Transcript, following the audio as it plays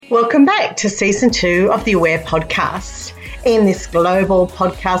Welcome back to Season 2 of the Aware podcast. In this global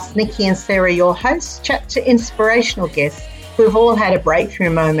podcast, Nikki and Sarah, your hosts, chat to inspirational guests who have all had a breakthrough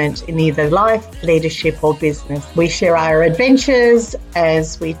moment in either life, leadership or business. We share our adventures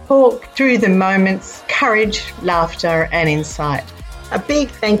as we talk through the moments, courage, laughter and insight. A big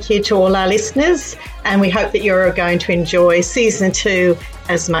thank you to all our listeners, and we hope that you're going to enjoy Season 2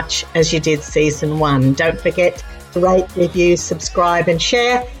 as much as you did Season 1. Don't forget to rate, review, subscribe and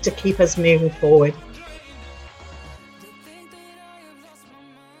share to keep us moving forward.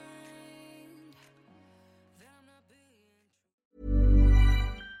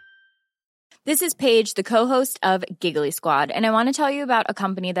 This is Paige, the co-host of Giggly Squad, and I want to tell you about a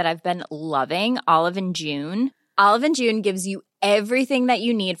company that I've been loving, Olive & June. Olive & June gives you everything that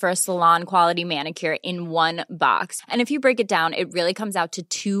you need for a salon-quality manicure in one box. And if you break it down, it really comes out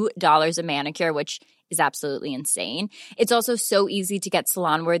to $2 a manicure, which is absolutely insane. It's also so easy to get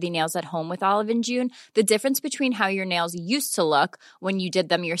salon-worthy nails at home with Olive & June. The difference between how your nails used to look when you did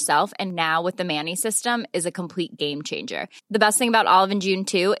them yourself and now with the Mani system is a complete game changer. The best thing about Olive & June,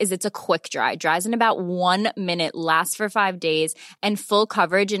 too, is it's a quick dry. Dries in about 1 minute, lasts for 5 days, and full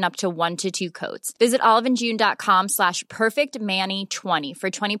coverage in up to 1 to 2 coats. Visit oliveandjune.com/perfectmani20 for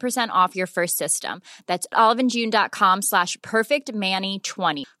 20% off your first system. That's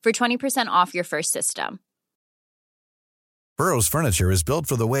oliveandjune.com/perfectmani20 for 20% off your first system. Burrow's furniture is built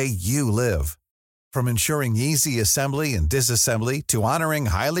for the way you live. From ensuring easy assembly and disassembly to honoring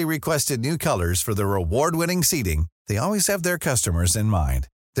highly requested new colors for their award-winning seating, they always have their customers in mind.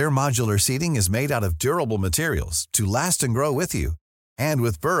 Their modular seating is made out of durable materials to last and grow with you. And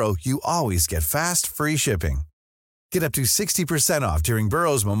with Burrow, you always get fast, free shipping. Get up to 60% off during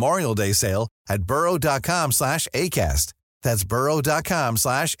Burrow's Memorial Day sale at burrow.com/ACAST. That's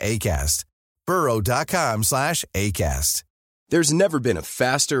burrow.com/ACAST. burrow.com/ACAST. There's never been a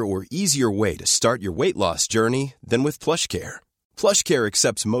faster or easier way to start your weight loss journey than with PlushCare. PlushCare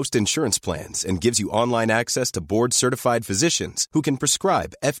accepts most insurance plans and gives you online access to board-certified physicians who can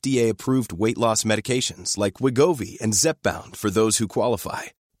prescribe FDA-approved weight loss medications like Wegovy and Zepbound for those who qualify.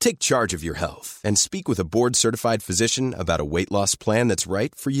 Take charge of your health and speak with a board-certified physician about a weight loss plan that's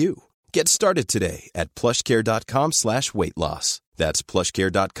right for you. Get started today at plushcare.com/weight loss. That's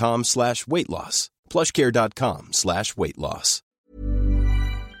plushcare.com/weight loss. plushcare.com/weight loss.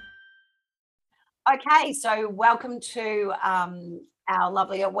 Okay, so welcome to our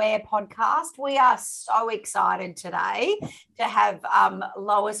lovely Aware podcast. We are so excited today to have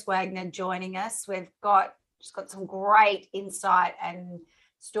Lois Wagner joining us. She's got some great insight and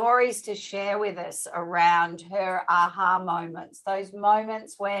stories to share with us around her aha moments, those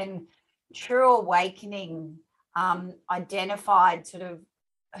moments when true awakening identified sort of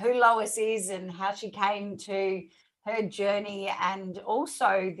who Lois is and how she came to her journey, and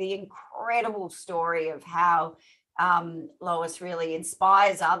also the incredible story of how Lois really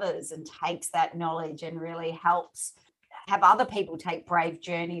inspires others and takes that knowledge and really helps have other people take brave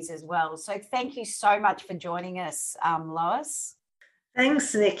journeys as well. So thank you so much for joining us, Lois.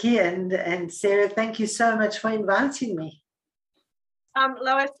 Thanks, Nikki, and Sarah, thank you so much for inviting me.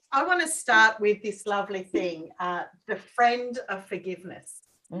 Lois, I want to start with this lovely thing, the friend of forgiveness.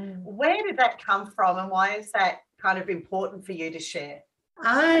 Where did that come from, and why is that kind of important for you to share?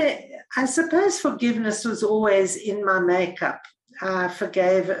 I suppose forgiveness was always in my makeup. I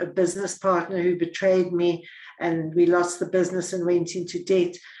forgave a business partner who betrayed me, and we lost the business and went into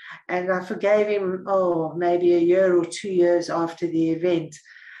debt. And I forgave him, maybe a year or 2 years after the event.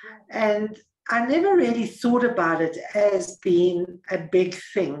 And I never really thought about it as being a big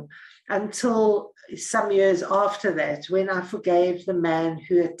thing until some years after that, when I forgave the man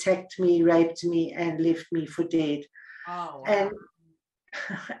who attacked me, raped me, and left me for dead. Oh, wow.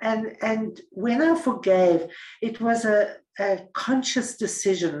 And when I forgave, it was a conscious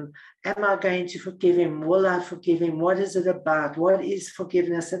decision. Am I going to forgive him? Will I forgive him? What is it about? What is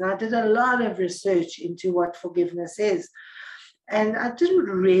forgiveness? And I did a lot of research into what forgiveness is. And I didn't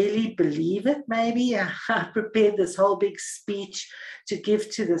really believe it, maybe. I prepared this whole big speech to give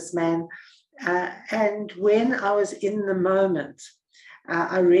to this man. And when I was in the moment,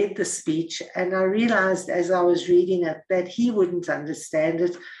 I read the speech, and I realized as I was reading it that he wouldn't understand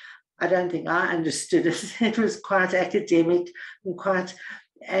it. I don't think I understood it. It was quite academic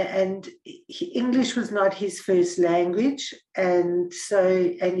and English was not his first language. And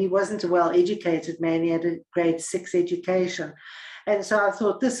he wasn't a well-educated man. He had a grade 6 education. And so I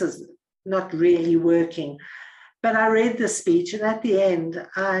thought, this is not really working. But I read the speech, and at the end,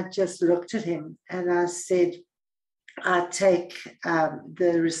 I just looked at him and I said, I take I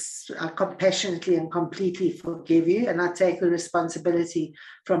compassionately and completely forgive you, and I take the responsibility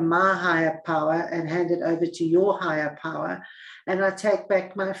from my higher power and hand it over to your higher power, and I take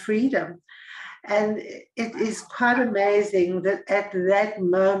back my freedom. And it is quite amazing that at that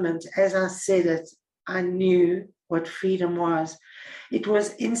moment, as I said it, I knew what freedom was. It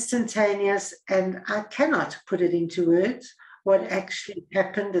was instantaneous, and I cannot put it into words what actually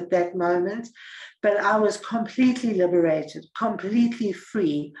happened at that moment. But I was completely liberated, completely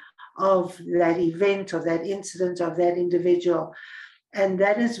free of that event, of that incident, of that individual. And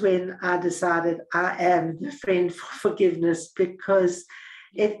that is when I decided I am the friend for forgiveness, because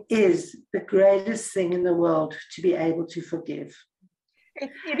it is the greatest thing in the world to be able to forgive.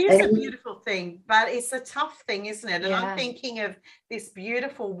 It is a beautiful thing, but it's a tough thing, isn't it? And Yeah. I'm thinking of this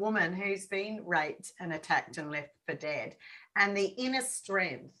beautiful woman who's been raped and attacked and left for dead, and the inner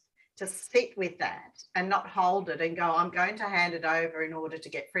strength to sit with that and not hold it and go, I'm going to hand it over in order to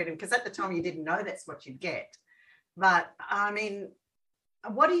get freedom. Because at the time you didn't know that's what you'd get. But I mean,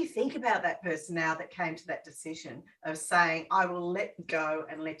 what do you think about that person now that came to that decision of saying, I will let go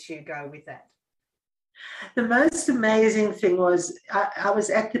and let you go with that? The most amazing thing was I was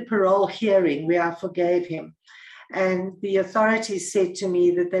at the parole hearing where I forgave him. And the authorities said to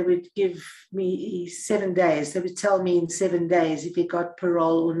me that they would give me 7 days. They would tell me in 7 days if he got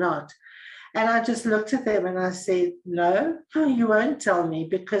parole or not. And I just looked at them and I said, no, you won't tell me,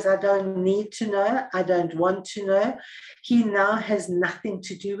 because I don't need to know. I don't want to know. He now has nothing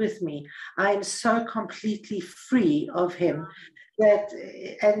to do with me. I am so completely free of him.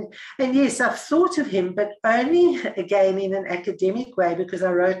 And yes, I've thought of him, but only again in an academic way, because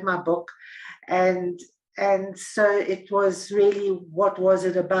I wrote my book, and so it was really, what was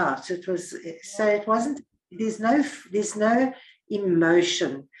it about? It wasn't. There's no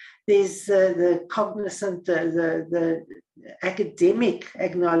emotion. There's the cognizant, the academic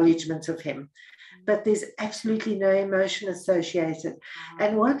acknowledgement of him, but there's absolutely no emotion associated.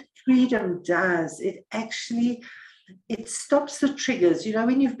 And what freedom does, it stops the triggers. You know,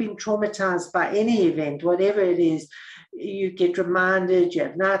 when you've been traumatized by any event, whatever it is, you get reminded, you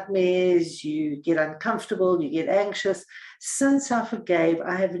have nightmares, you get uncomfortable, you get anxious. Since I forgave,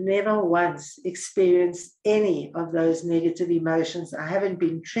 I have never once experienced any of those negative emotions. I haven't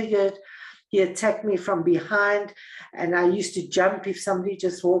been triggered. He attacked me from behind, and I used to jump if somebody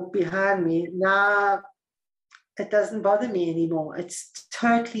just walked behind me. Now it doesn't bother me anymore. It's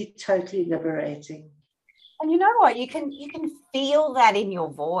totally, totally liberating. And you know what? You can feel that in your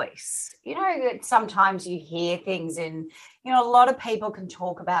voice. You know, that sometimes you hear things and, you know, a lot of people can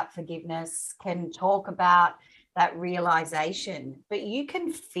talk about forgiveness, can talk about that realization, but you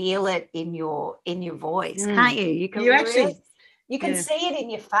can feel it in your voice, can't you? You can you can see it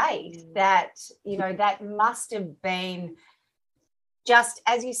in your face that, you know, that must have been, just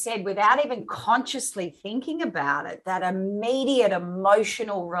as you said, without even consciously thinking about it, that immediate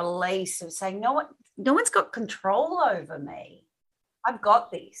emotional release of saying, no one's got control over me. I've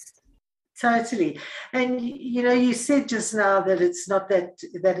got this. Totally. And, you know, you said just now that it's not that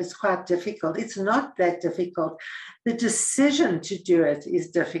it's quite difficult. It's not that difficult. The decision to do it is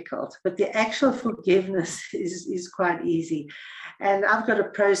difficult, but the actual forgiveness is quite easy. And I've got a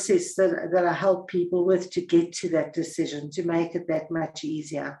process that I help people with to get to that decision, to make it that much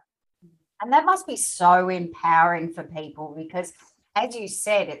easier. And that must be so empowering for people, because, as you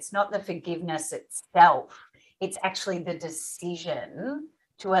said, it's not the forgiveness itself. It's actually the decision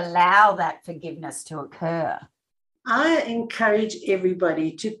to allow that forgiveness to occur. I encourage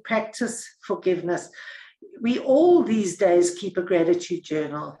everybody to practice forgiveness. We all these days keep a gratitude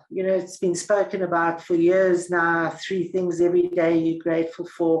journal. You know, it's been spoken about for years now, 3 things every day you're grateful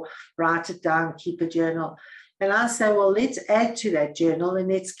for, write it down, keep a journal. And I say, well, let's add to that journal and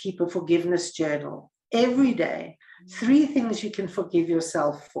let's keep a forgiveness journal every day. 3 things you can forgive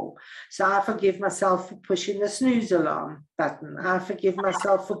yourself for. So I forgive myself for pushing the snooze alarm button. I forgive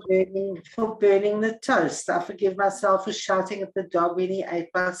myself for burning the toast. I forgive myself for shouting at the dog when he ate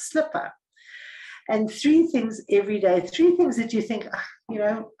my slipper. And 3 things every day, 3 things that you think, you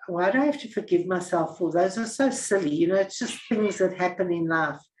know, why do I have to forgive myself for? Those are so silly. You know, it's just things that happen in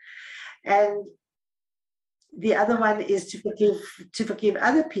life. And the other one is to forgive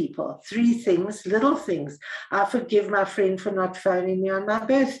other people. 3 things, little things. I forgive my friend for not phoning me on my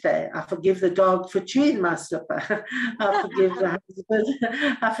birthday. I forgive the dog for chewing my slipper. I forgive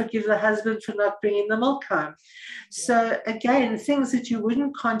the husband for not bringing the milk home. So again, things that you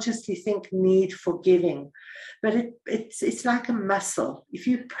wouldn't consciously think need forgiving, but it's like a muscle. If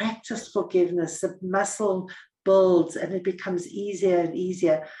you practice forgiveness, the muscle builds and it becomes easier and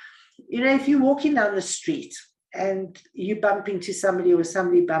easier. You know, if you're walking down the street you bump into somebody or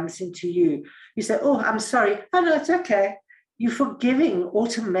somebody bumps into you, you say, oh, I'm sorry. Oh, no, it's okay. You're forgiving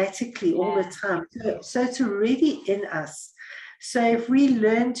automatically all the time. So it's already in us. So if we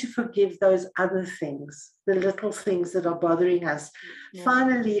learn to forgive those other things, the little things that are bothering us,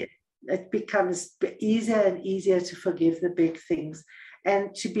 finally it becomes easier and easier to forgive the big things,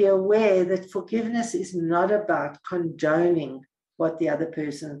 and to be aware that forgiveness is not about condoning what the other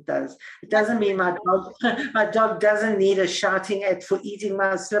person does. It doesn't mean my dog doesn't need a shouting at for eating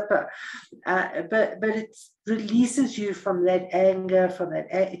my slipper, but it releases you from that anger,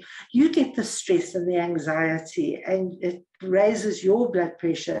 you get the stress and the anxiety, and it raises your blood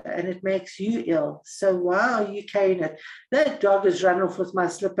pressure and it makes you ill. So why are you carrying it? That dog has run off with my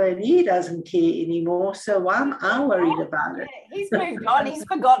slipper and he doesn't care anymore, so why am I worried about it? He's moved on. He's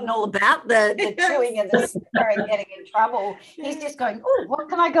forgotten all about the chewing and the slipper and getting in trouble. He's just going, oh, what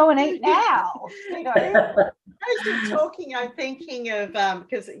can I go and eat now? You know. As you're talking, I'm thinking of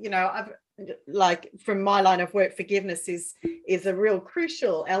because I've, like, from my line of work, forgiveness is a real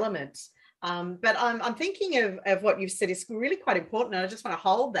crucial element. But I'm thinking of what you've said is really quite important, and I just want to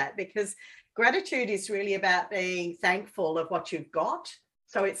hold that, because gratitude is really about being thankful of what you've got.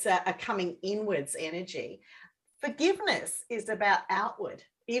 So it's a coming inwards energy. Forgiveness is about outward,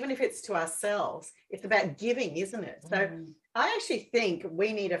 even if it's to ourselves. It's about giving, isn't it? So I actually think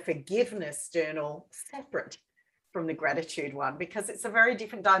we need a forgiveness journal separate from the gratitude one, because it's a very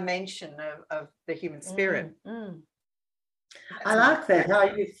different dimension of the human spirit. I like that.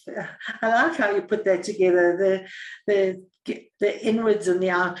 I like how you put that together. The inwards and the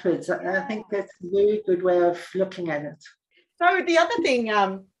outwards. I think that's a very good way of looking at it. So the other thing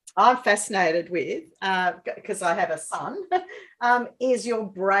I'm fascinated with, because I have a son, is your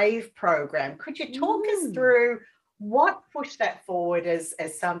Brave program. Could you talk us through what pushed that forward as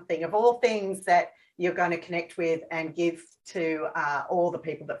something of all things that you're going to connect with and give to all the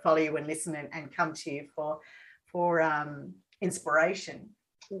people that follow you and listen and come to you for inspiration?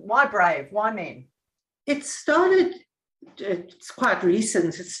 Why Brave? Why men? It's quite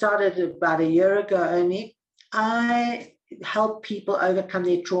recent. It started about a year ago only. I help people overcome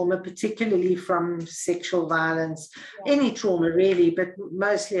their trauma, particularly from sexual violence, any trauma really, but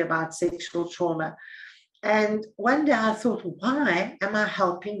mostly about sexual trauma. And one day I thought, why am I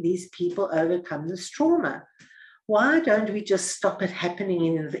helping these people overcome this trauma? Why don't we just stop it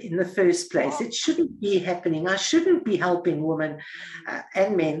happening in the first place? It shouldn't be happening. I shouldn't be helping women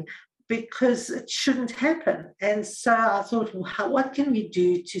and men, because it shouldn't happen. And so I thought, what can we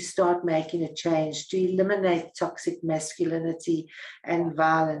do to start making a change, to eliminate toxic masculinity and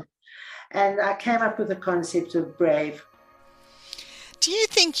violence? And I came up with the concept of Brave. Do you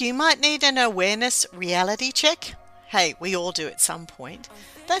think you might need an awareness reality check? Hey, we all do at some point.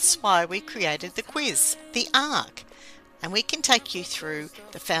 That's why we created the quiz, the ARC, and we can take you through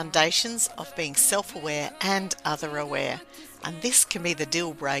the foundations of being self-aware and other-aware. And this can be the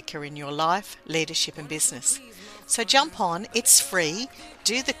deal breaker in your life, leadership and business. So jump on, it's free,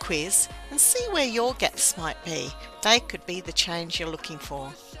 do the quiz and see where your gaps might be. They could be the change you're looking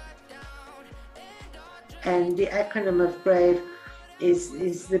for. And the acronym of Brave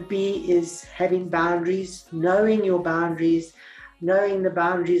is the B is having boundaries, knowing your boundaries, knowing the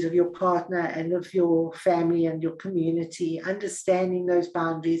boundaries of your partner and of your family and your community, understanding those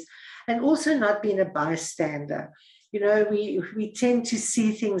boundaries, and also not being a bystander. We tend to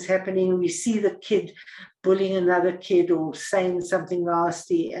see things happening. We see the kid bullying another kid or saying something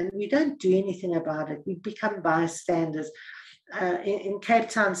nasty, and we don't do anything about it. We become bystanders. In Cape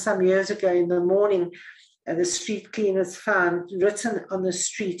Town some years ago in the morning, the street cleaners found written on the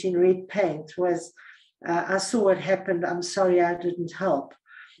street in red paint was, I saw what happened. I'm sorry I didn't help.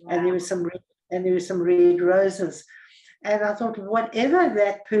 Wow. And there were some red roses. And I thought, whatever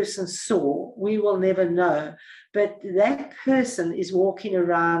that person saw, we will never know. But that person is walking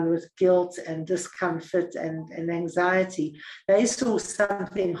around with guilt and discomfort and anxiety. They saw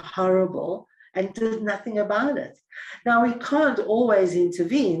something horrible and did nothing about it. Now, we can't always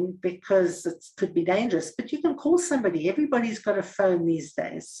intervene because it could be dangerous, but you can call somebody. Everybody's got a phone these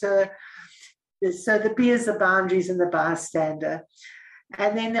days. So the B is the boundaries and the bystander.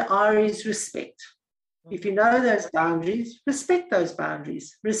 And then the R is respect. If you know those boundaries, respect those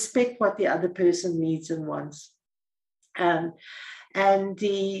boundaries. Respect what the other person needs and wants. And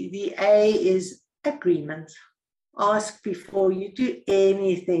the A is agreement. Ask before you do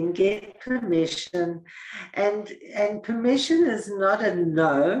anything, get permission. And permission is not a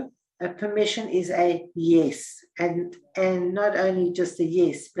no. A permission is a yes. And not only just a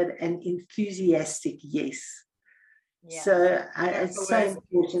yes, but an enthusiastic yes. Yeah. So it's so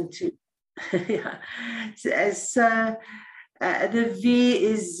important to Yeah. So the V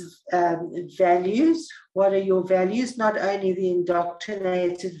is values. What are your values? Not only the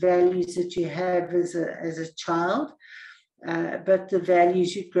indoctrinated values that you have as a child, but the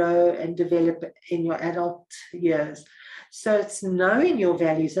values you grow and develop in your adult years. So it's knowing your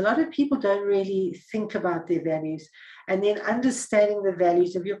values. A lot of people don't really think about their values, and then understanding the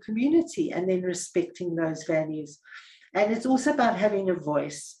values of your community and then respecting those values. And it's also about having a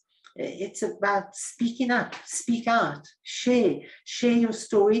voice. It's about speaking up, speak out, share your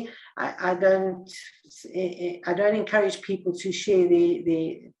story. I don't encourage people to share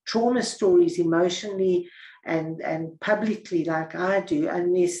their trauma stories emotionally and publicly like I do,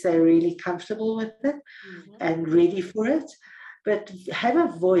 unless they're really comfortable with it and ready for it. But have a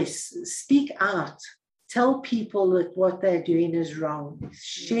voice, speak out, tell people that what they're doing is wrong.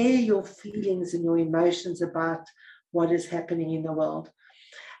 Share your feelings and your emotions about what is happening in the world.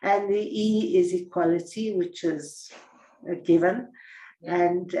 And the E is equality, which is a given,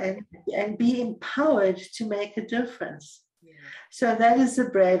 and be empowered to make a difference. Yeah. So that is the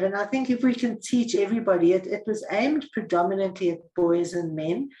brave. And I think if we can teach everybody, it was aimed predominantly at boys and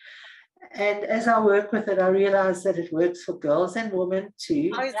men. And as I work with it, I realize that it works for girls and women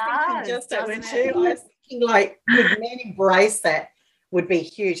too. I was thinking just that when I was thinking like would men embrace that would be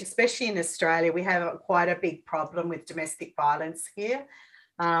huge, especially in Australia. We have quite a big problem with domestic violence here.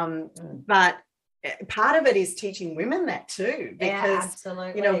 But part of it is teaching women that too, because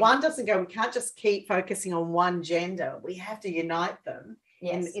one doesn't go, we can't just keep focusing on one gender. We have to unite them.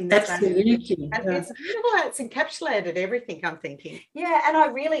 Yes, in the absolutely. And it's beautiful how it's encapsulated everything, I'm thinking. Yeah, and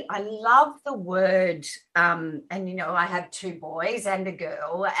I love the word, and I have 2 boys and a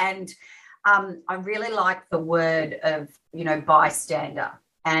girl, and I really like the word of, bystander,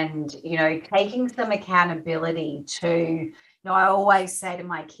 and, taking some accountability to, I always say to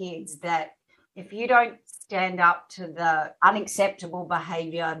my kids that if you don't stand up to the unacceptable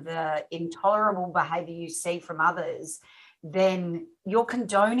behaviour, the intolerable behaviour you see from others, then you're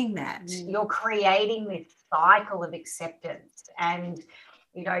condoning that. You're creating this cycle of acceptance and,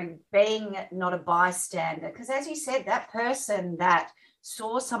 being not a bystander. Because as you said, that person that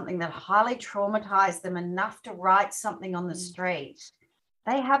saw something that highly traumatized them enough to write something on the street,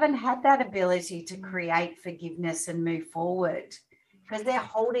 they haven't had that ability to create forgiveness and move forward because they're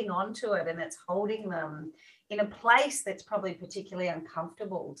holding on to it, and it's holding them in a place that's probably particularly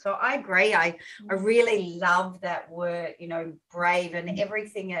uncomfortable. So I agree. I really love that word, brave and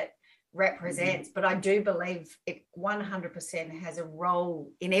everything it represents. But I do believe it 100% has a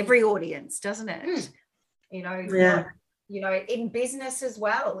role in every audience, doesn't it? In business as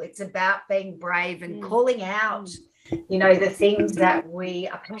well. It's about being brave and calling out, the things that we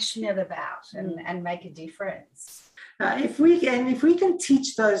are passionate about and make a difference. If we can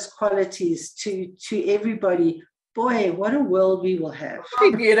teach those qualities to everybody, boy, what a world we will have.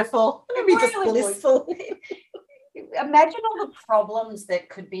 It'll be beautiful. It'll be just blissful. Imagine all the problems that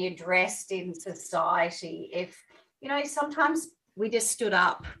could be addressed in society if, sometimes we just stood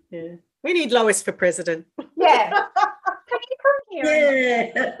up. Yeah. We need Lois for president. Yeah. Can you come here?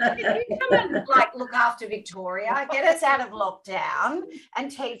 Yeah. Can you come and look after Victoria, get us out of lockdown,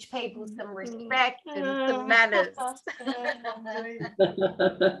 and teach people some respect and some manners?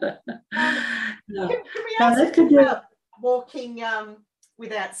 Can we ask about walking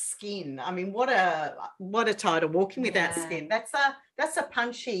without skin? I mean, what a title, Walking Without Skin. That's a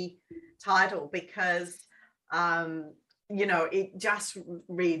punchy title because it just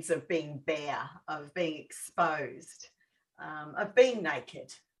reads of being bare, of being exposed, of being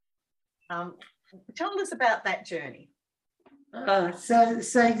naked. Tell us about that journey.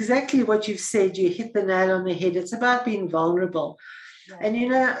 So exactly what you've said, you hit the nail on the head. It's about being vulnerable. Yeah.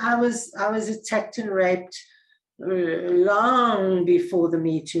 And, I was attacked and raped long before the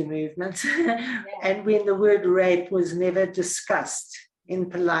Me Too movement. Yeah. And when the word rape was never discussed in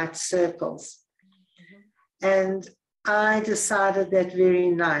polite circles. Mm-hmm. And I decided that very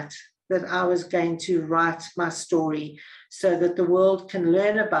night that I was going to write my story so that the world can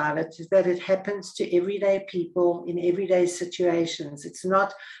learn about it, that it happens to everyday people in everyday situations. It's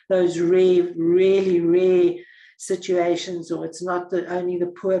not those really rare situations, or it's not only the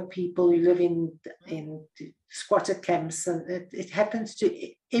poor people who live in squatter camps, and it happens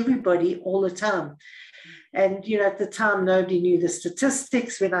to everybody all the time. And, at the time, nobody knew the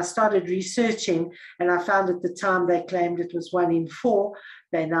statistics. When I started researching, and I found at the time they claimed it was 1 in 4,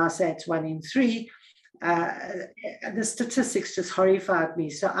 they now say it's 1 in 3. The statistics just horrified me.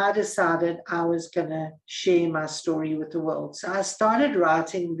 So I decided I was going to share my story with the world. So I started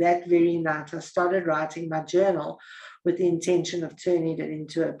writing that very night. I started writing my journal with the intention of turning it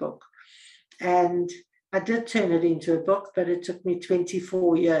into a book. And I did turn it into a book, but it took me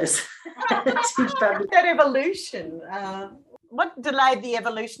 24 years to publish. That evolution. What delayed the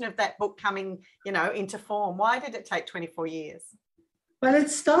evolution of that book coming, into form? Why did it take 24 years? Well, it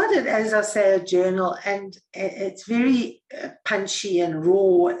started, as I say, a journal, and it's very punchy and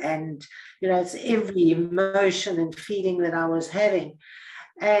raw, and, it's every emotion and feeling that I was having.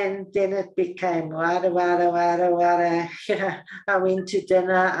 And then it became wada. I went to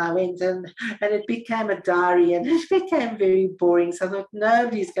dinner, I went in, and it became a diary, and it became very boring. So I thought,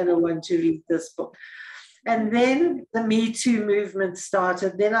 nobody's going to want to read this book. And then the Me Too movement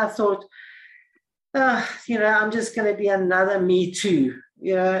started. Then I thought, I'm just going to be another Me Too.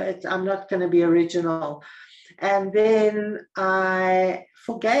 I'm not going to be original. And then I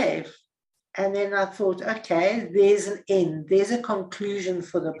forgave. And then I thought, okay, there's an end. There's a conclusion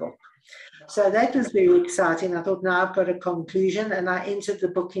for the book. So that was very exciting. I thought, now I've got a conclusion. And I entered the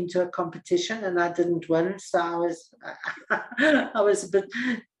book into a competition, and I didn't win. So I was a bit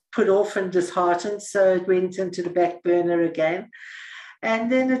put off and disheartened. So it went into the back burner again.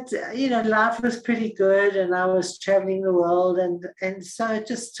 And then life was pretty good, and I was traveling the world, and so it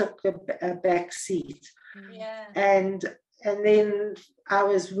just took a back seat. Yeah. And then I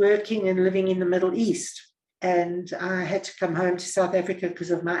was working and living in the Middle East, and I had to come home to South Africa because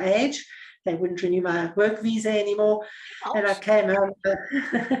of my age. They wouldn't renew my work visa anymore. Ouch. And I came home.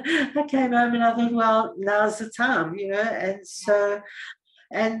 And I thought, well, now's the time,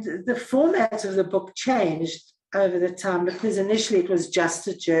 and the format of the book changed over the time, because initially it was just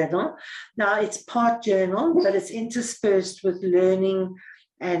a journal. Now it's part journal, but it's interspersed with learning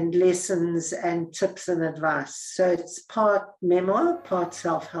and lessons and tips and advice. So it's part memoir, part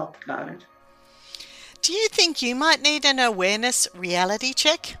self-help guide. Do you think you might need an awareness reality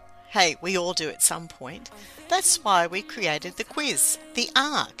check? Hey, we all do at some point. That's why we created the quiz, the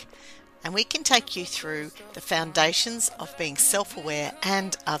ARC. And we can take you through the foundations of being self-aware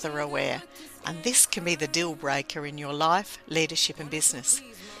and other-aware. And this can be the deal breaker in your life, leadership and business.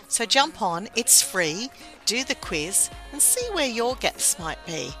 So jump on, it's free, do the quiz and see where your gaps might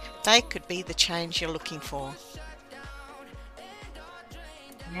be. They could be the change you're looking for.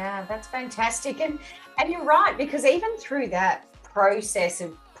 Yeah, that's fantastic. And you're right, because even through that process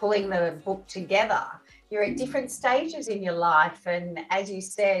of pulling the book together, you're at different stages in your life. And as you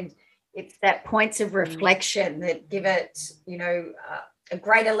said, it's that points of reflection that give it, a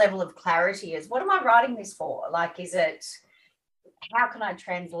greater level of clarity is, what am I writing this for? Like, how can I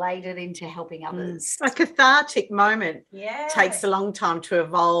translate it into helping others? A cathartic moment Yeah. takes a long time to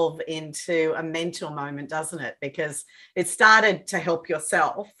evolve into a mental moment, doesn't it? Because it started to help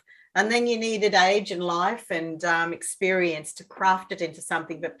yourself, and then you needed age and life and experience to craft it into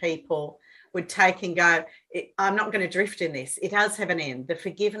something that people would take and go, I'm not going to drift in this. It does have an end. The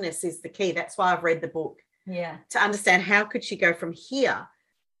forgiveness is the key. That's why I've read the book. Yeah. To understand how could she go from here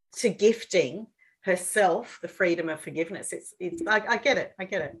to gifting herself the freedom of forgiveness. It's I get it.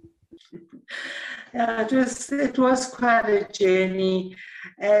 Yeah, it was quite a journey,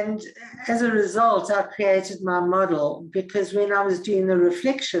 and as a result, I created my model, because when I was doing the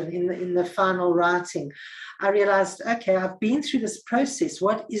reflection in the final writing, I realized, okay, I've been through this process.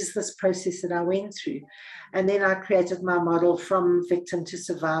 What is this process that I went through? And then I created my model from victim to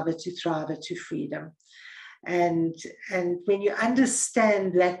survivor to thriver to freedom. And when you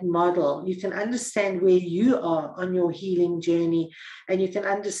understand that model, you can understand where you are on your healing journey, and you can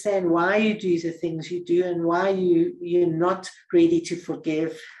understand why you do the things you do and why you're not ready to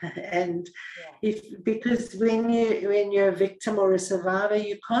forgive. And because when you're a victim or a survivor,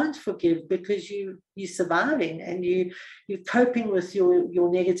 you can't forgive, because you're surviving and you're coping with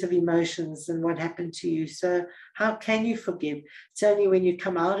your negative emotions and what happened to you. So how can you forgive? It's only when you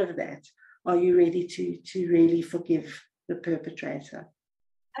come out of that are you ready to really forgive the perpetrator.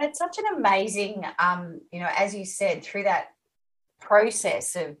 And it's such an amazing, as you said, through that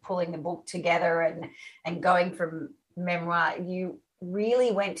process of pulling the book together and going from memoir, you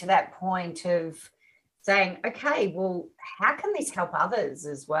really went to that point of saying, okay, well, how can this help others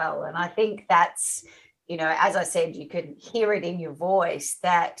as well? And I think that's, as I said, you could hear it in your voice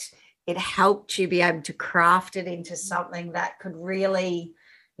that it helped you be able to craft it into something that could really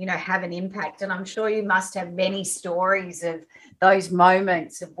have an impact. And I'm sure you must have many stories of those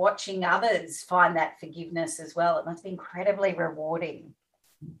moments of watching others find that forgiveness as well. It must be incredibly rewarding.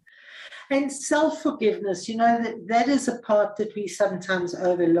 And self-forgiveness, that is a part that we sometimes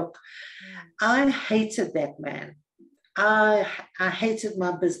overlook. I hated that man. I hated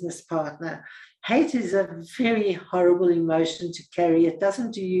my business partner. Hate is a very horrible emotion to carry. It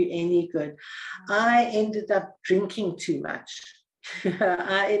doesn't do you any good. I ended up drinking too much.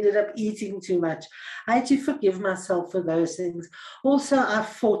 I ended up eating too much. I had to forgive myself for those things. Also, I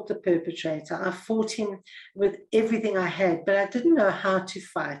fought the perpetrator. I fought him with everything I had, but I didn't know how to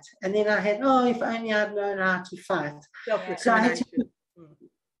fight. And then I had, if only I'd known how to fight. So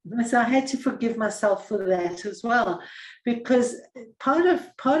I had to forgive myself for that as well, because part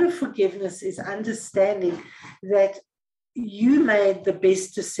of forgiveness is understanding that you made the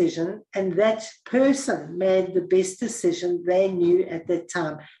best decision and that person made the best decision they knew at that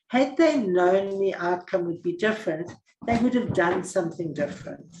time. Had they known the outcome would be different, they would have done something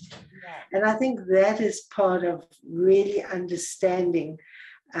different. And I think that is part of really understanding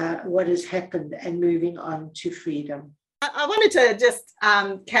what has happened and moving on to freedom. I wanted to just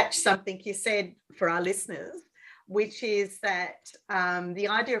catch something you said for our listeners, which is that the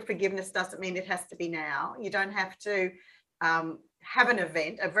idea of forgiveness doesn't mean it has to be now. You don't have to have an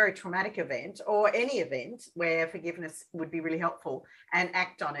event, a very traumatic event, or any event where forgiveness would be really helpful, and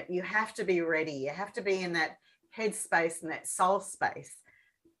act on it. You have to be ready. You have to be in that headspace and that soul space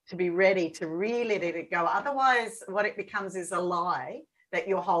to be ready to really let it go. Otherwise, what it becomes is a lie that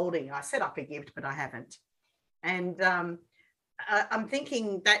you're holding. I said I forgived, but I haven't. And I'm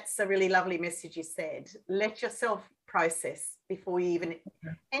thinking that's a really lovely message you said. Let yourself process before you even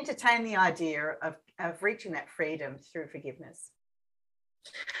entertain the idea of reaching that freedom through forgiveness.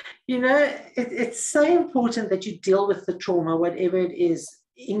 It's so important that you deal with the trauma, whatever it is,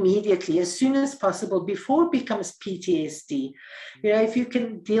 immediately, as soon as possible, before it becomes PTSD. If you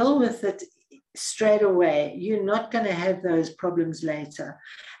can deal with it straight away, you're not going to have those problems later.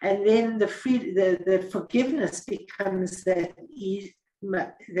 And then the forgiveness becomes that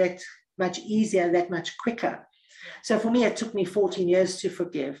much easier, that much quicker. So for me, it took me 14 years to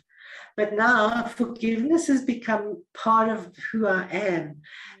forgive. But now forgiveness has become part of who I am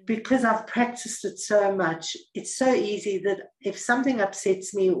because I've practiced it so much. It's so easy that if something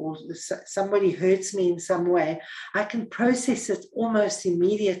upsets me or somebody hurts me in some way, I can process it almost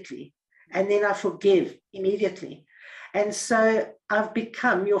immediately. And then I forgive immediately. And so I've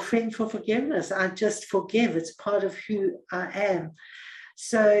become your friend for forgiveness. I just forgive. It's part of who I am.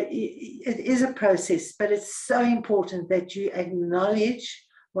 So it is a process, but it's so important that you acknowledge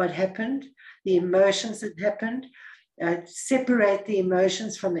what happened, the emotions that happened, separate the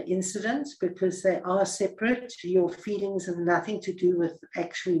emotions from the incident because they are separate. Your feelings have nothing to do with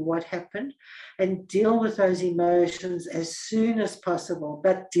actually what happened, and deal with those emotions as soon as possible,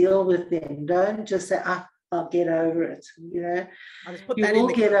 but deal with them. Don't just say, I'll get over it. You will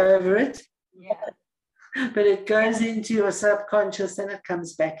get over it. Yeah. But it goes into your subconscious and it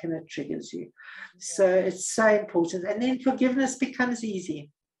comes back and it triggers you. So it's so important. And then forgiveness becomes easy.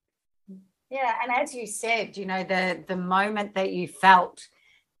 Yeah. And as you said, the moment that you felt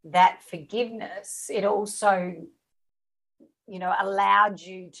that forgiveness, it also, allowed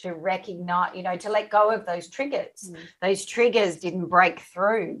you to recognize, to let go of those triggers. Those triggers didn't break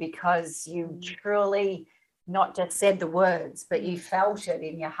through because you truly not just said the words, but you felt it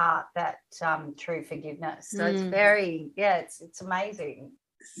in your heart, that true forgiveness. So it's very, it's amazing.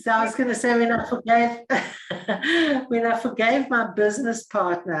 So I was going to say, when I forgave my business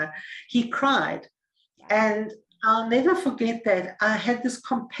partner, he cried. And I'll never forget that. I had this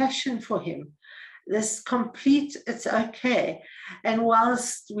compassion for him, this complete, it's okay. And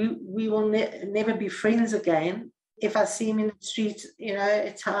whilst we will never be friends again, if I see him in the street,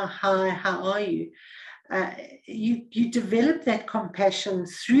 it's hi, how are you? You develop that compassion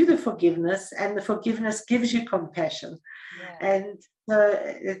through the forgiveness, and the forgiveness gives you compassion. And so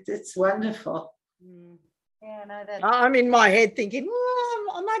it's wonderful. Yeah, no, that. I'm in my head thinking,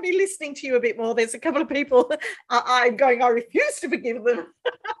 I might be listening to you a bit more. There's a couple of people I'm going, I refuse to forgive them.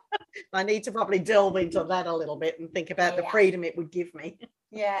 I need to probably delve into that a little bit and think about the freedom it would give me.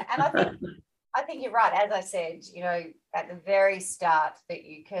 Yeah, and I think you're right. As I said, at the very start, that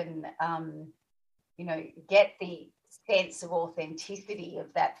you can, get the sense of authenticity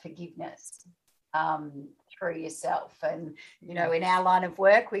of that forgiveness through yourself. And, in our line of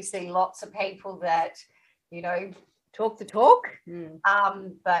work, we see lots of people that, talk the talk,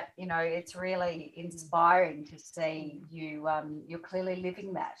 but, it's really inspiring to see you're clearly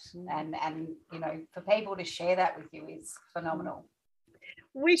living that. And, for people to share that with you is phenomenal.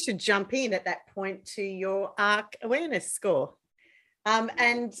 We should jump in at that point to your ARC awareness score. And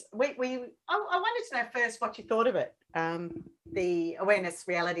I wanted to know first what you thought of it, the awareness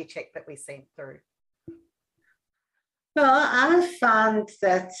reality check that we sent through. Well, I found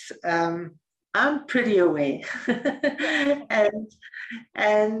that I'm pretty aware.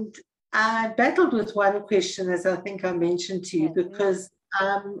 and I battled with one question, as I think I mentioned to you, because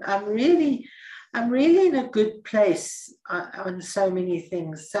I'm really I'm really in a good place on so many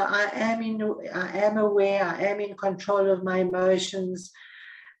things. So I am aware, I am in control of my emotions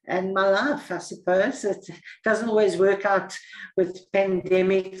and my life, I suppose. It doesn't always work out with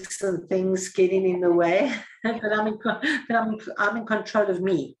pandemics and things getting in the way, but I'm in control of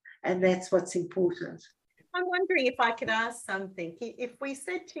me, and that's what's important. I'm wondering if I could ask something. If we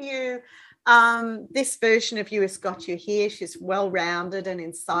said to you, this version of you has got you here, she's well-rounded and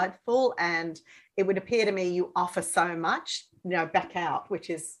insightful, and it would appear to me you offer so much, back out,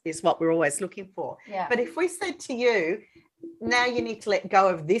 which is what we're always looking for. Yeah. But if we said to you, now you need to let go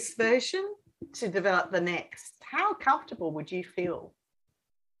of this version to develop the next, how comfortable would you feel?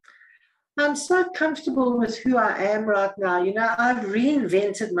 I'm so comfortable with who I am right now. I've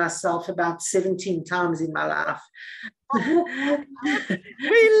reinvented myself about 17 times in my life. We love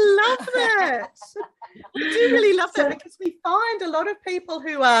that. We do really love that, because we find a lot of people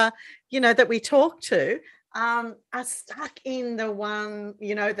who are, that we talk to are stuck in the one,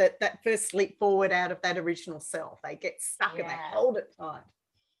 that first leap forward out of that original self. They get stuck and they hold it tight.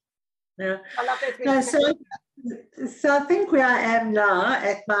 Yeah. I love that. So I think where I am now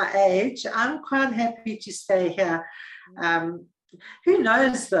at my age, I'm quite happy to stay here. Who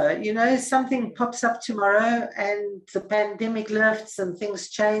knows though, something pops up tomorrow and the pandemic lifts and things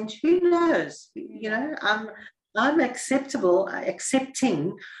change. Who knows? I'm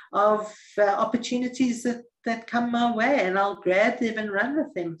accepting of opportunities that come my way, and I'll grab them and run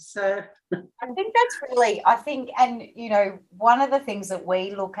with them. So I think that's really, and one of the things that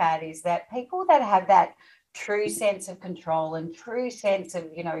we look at is that people that have that true sense of control and true sense of,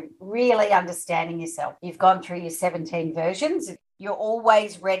 really understanding yourself. You've gone through your 17 versions. You're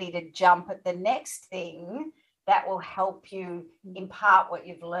always ready to jump at the next thing that will help you impart what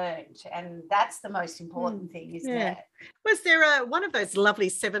you've learned. And that's the most important thing, isn't it? Was there one of those lovely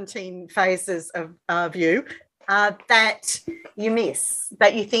 17 phases of you that you miss,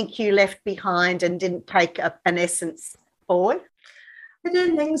 that you think you left behind and didn't take an essence forward? I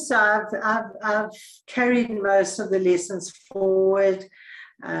don't think so. I've carried most of the lessons forward.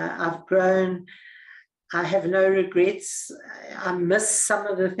 I've grown. I have no regrets. I miss some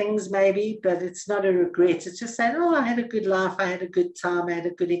of the things maybe, but it's not a regret. It's just saying, I had a good life. I had a good time. I had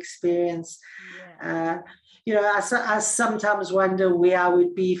a good experience. Yeah. I sometimes wonder where I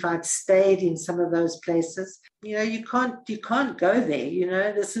would be if I'd stayed in some of those places. You can't go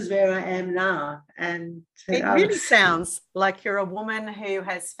there. This is where I am now. And it really sounds like you're a woman who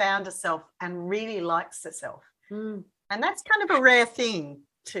has found herself and really likes herself. And that's kind of a rare thing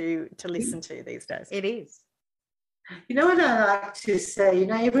to listen to these days. It is. You know what I like to say?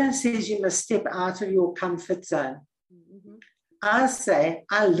 Everyone says you must step out of your comfort zone. Mm-hmm. I say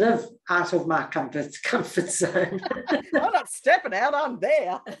I live out of my comfort zone. I'm not stepping out, I'm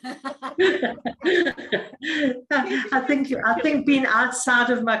there. I think being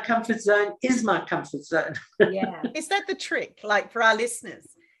outside of my comfort zone is my comfort zone. Yeah. Is that the trick? Like, for our listeners,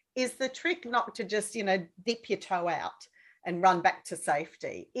 is the trick not to just, dip your toe out and run back to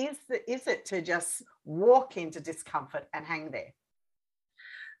safety? Is it to just walk into discomfort and hang there?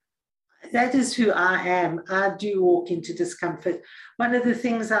 That is who I am. I do walk into discomfort. One of the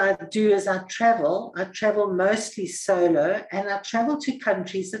things I do is I travel. I travel mostly solo, and I travel to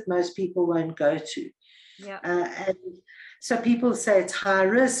countries that most people won't go to. Yeah. And so people say it's high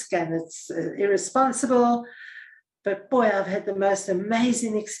risk and it's irresponsible. But boy, I've had the most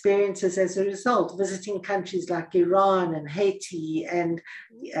amazing experiences as a result, visiting countries like Iran and Haiti and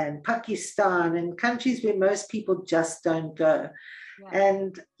Pakistan, and countries where most people just don't go. Yeah.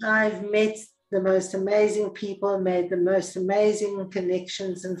 And I've met the most amazing people, made the most amazing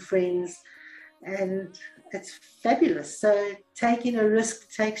connections and friends, and it's fabulous. So taking a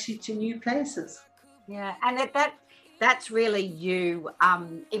risk takes you to new places. Yeah, and that's really you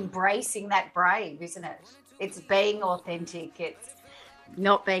embracing that brave, isn't it? It's being authentic. It's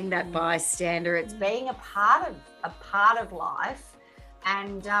not being that bystander. It's being a part of life,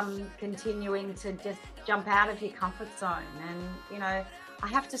 and continuing to just jump out of your comfort zone. And I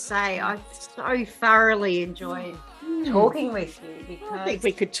have to say, I so thoroughly enjoyed talking with you, because I think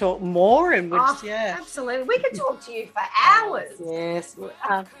we could talk more, and absolutely, we could talk to you for hours. Yes.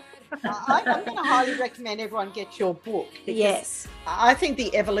 I'm going to highly recommend everyone get your book. Yes. I think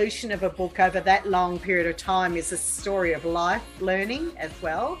the evolution of a book over that long period of time is a story of life learning as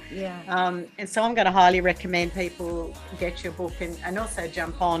well. Yeah. And so I'm going to highly recommend people get your book and also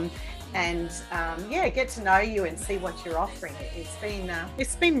jump on and get to know you and see what you're offering.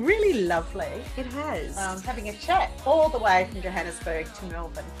 It's been really lovely. It has. Having a chat all the way from Johannesburg to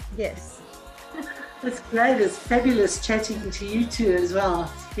Melbourne. Yes. It's great. It's fabulous chatting to you two as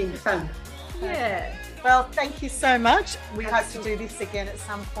well. It's been fun. Yeah. Well, thank you so much. We hope to do this again at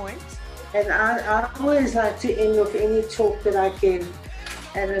some point. And I always like to end with any talk that I give.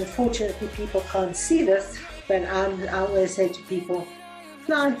 And unfortunately, people can't see this, but I always say to people,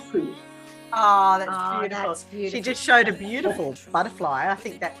 fly free. Oh, that's beautiful. She just showed a beautiful butterfly. I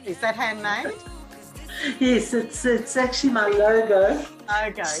think is that handmade? Yes, it's actually my logo.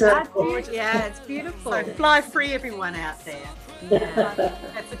 Okay. So, it's beautiful. So fly free, everyone out there. Yeah.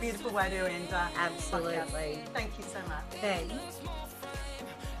 That's a beautiful way to end. Absolutely. Podcast. Thank you so much. Thanks.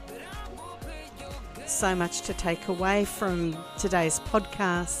 So much to take away from today's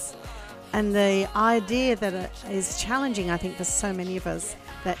podcast, and the idea that it is challenging, I think, for so many of us,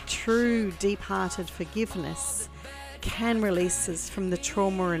 that true deep-hearted forgiveness can release us from the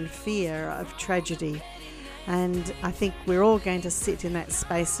trauma and fear of tragedy. And I think we're all going to sit in that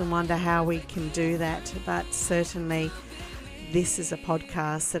space and wonder how we can do that. But certainly this is a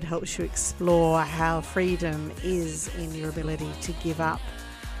podcast that helps you explore how freedom is in your ability to give up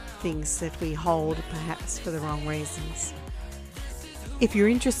things that we hold perhaps for the wrong reasons. If you're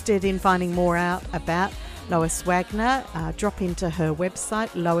interested in finding more out about Lois Wagner, drop into her website,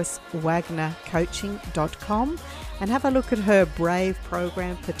 loiswagnercoaching.com, and have a look at her Brave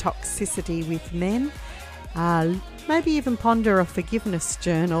program for toxicity with men. Maybe even ponder a forgiveness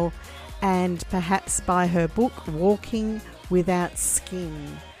journal, and perhaps buy her book, Walking Without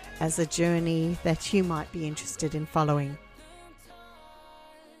Skin, as a journey that you might be interested in following.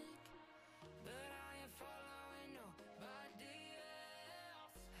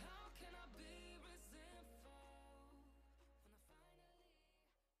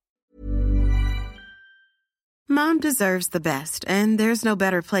 Mom deserves the best, and there's no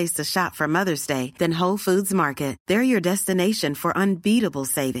better place to shop for Mother's Day than Whole Foods Market. They're your destination for unbeatable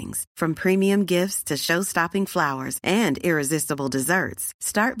savings, from premium gifts to show-stopping flowers and irresistible desserts.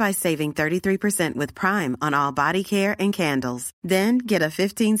 Start by saving 33% with Prime on all body care and candles. Then get a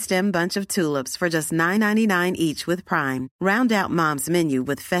 15-stem bunch of tulips for just $9.99 each with Prime. Round out Mom's menu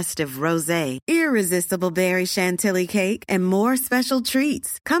with festive rosé, irresistible berry chantilly cake, and more special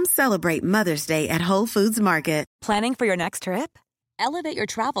treats. Come celebrate Mother's Day at Whole Foods Market. Planning for your next trip? Elevate your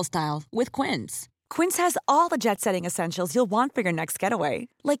travel style with Quince. Quince has all the jet-setting essentials you'll want for your next getaway,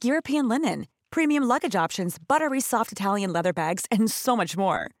 like European linen, premium luggage options, buttery soft Italian leather bags, and so much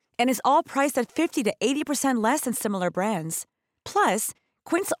more. And is all priced at 50 to 80% less than similar brands. Plus,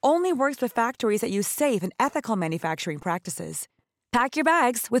 Quince only works with factories that use safe and ethical manufacturing practices. Pack your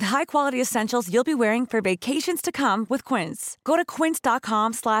bags with high-quality essentials you'll be wearing for vacations to come with Quince. Go to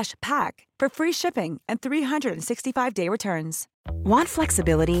quince.com/pack for free shipping and 365-day returns. Want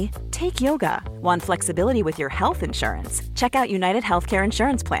flexibility? Take yoga. Want flexibility with your health insurance? Check out United Healthcare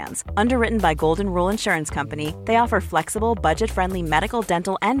Insurance Plans. Underwritten by Golden Rule Insurance Company, they offer flexible, budget-friendly medical,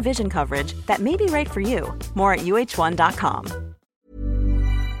 dental, and vision coverage that may be right for you. More at uh1.com.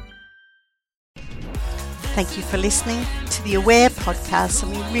 Thank you for listening to the Aware podcast,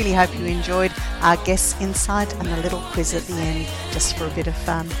 and we really hope you enjoyed our guest insight and the little quiz at the end, just for a bit of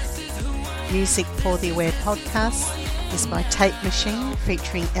fun. Music for the Aware podcast is by Tape Machine,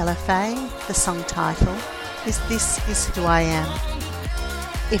 featuring LFA. The song title is This Is Who I Am.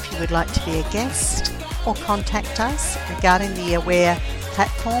 If you would like to be a guest or contact us regarding the Aware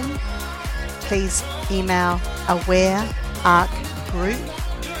platform, please email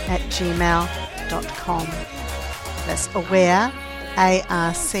awarearcgroup@gmail.com. That's aware,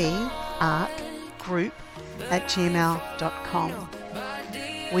 A-R-C, arc, group @gmail.com.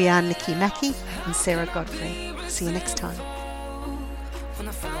 We are Nikki Mackie and Sarah Godfrey. See you next time.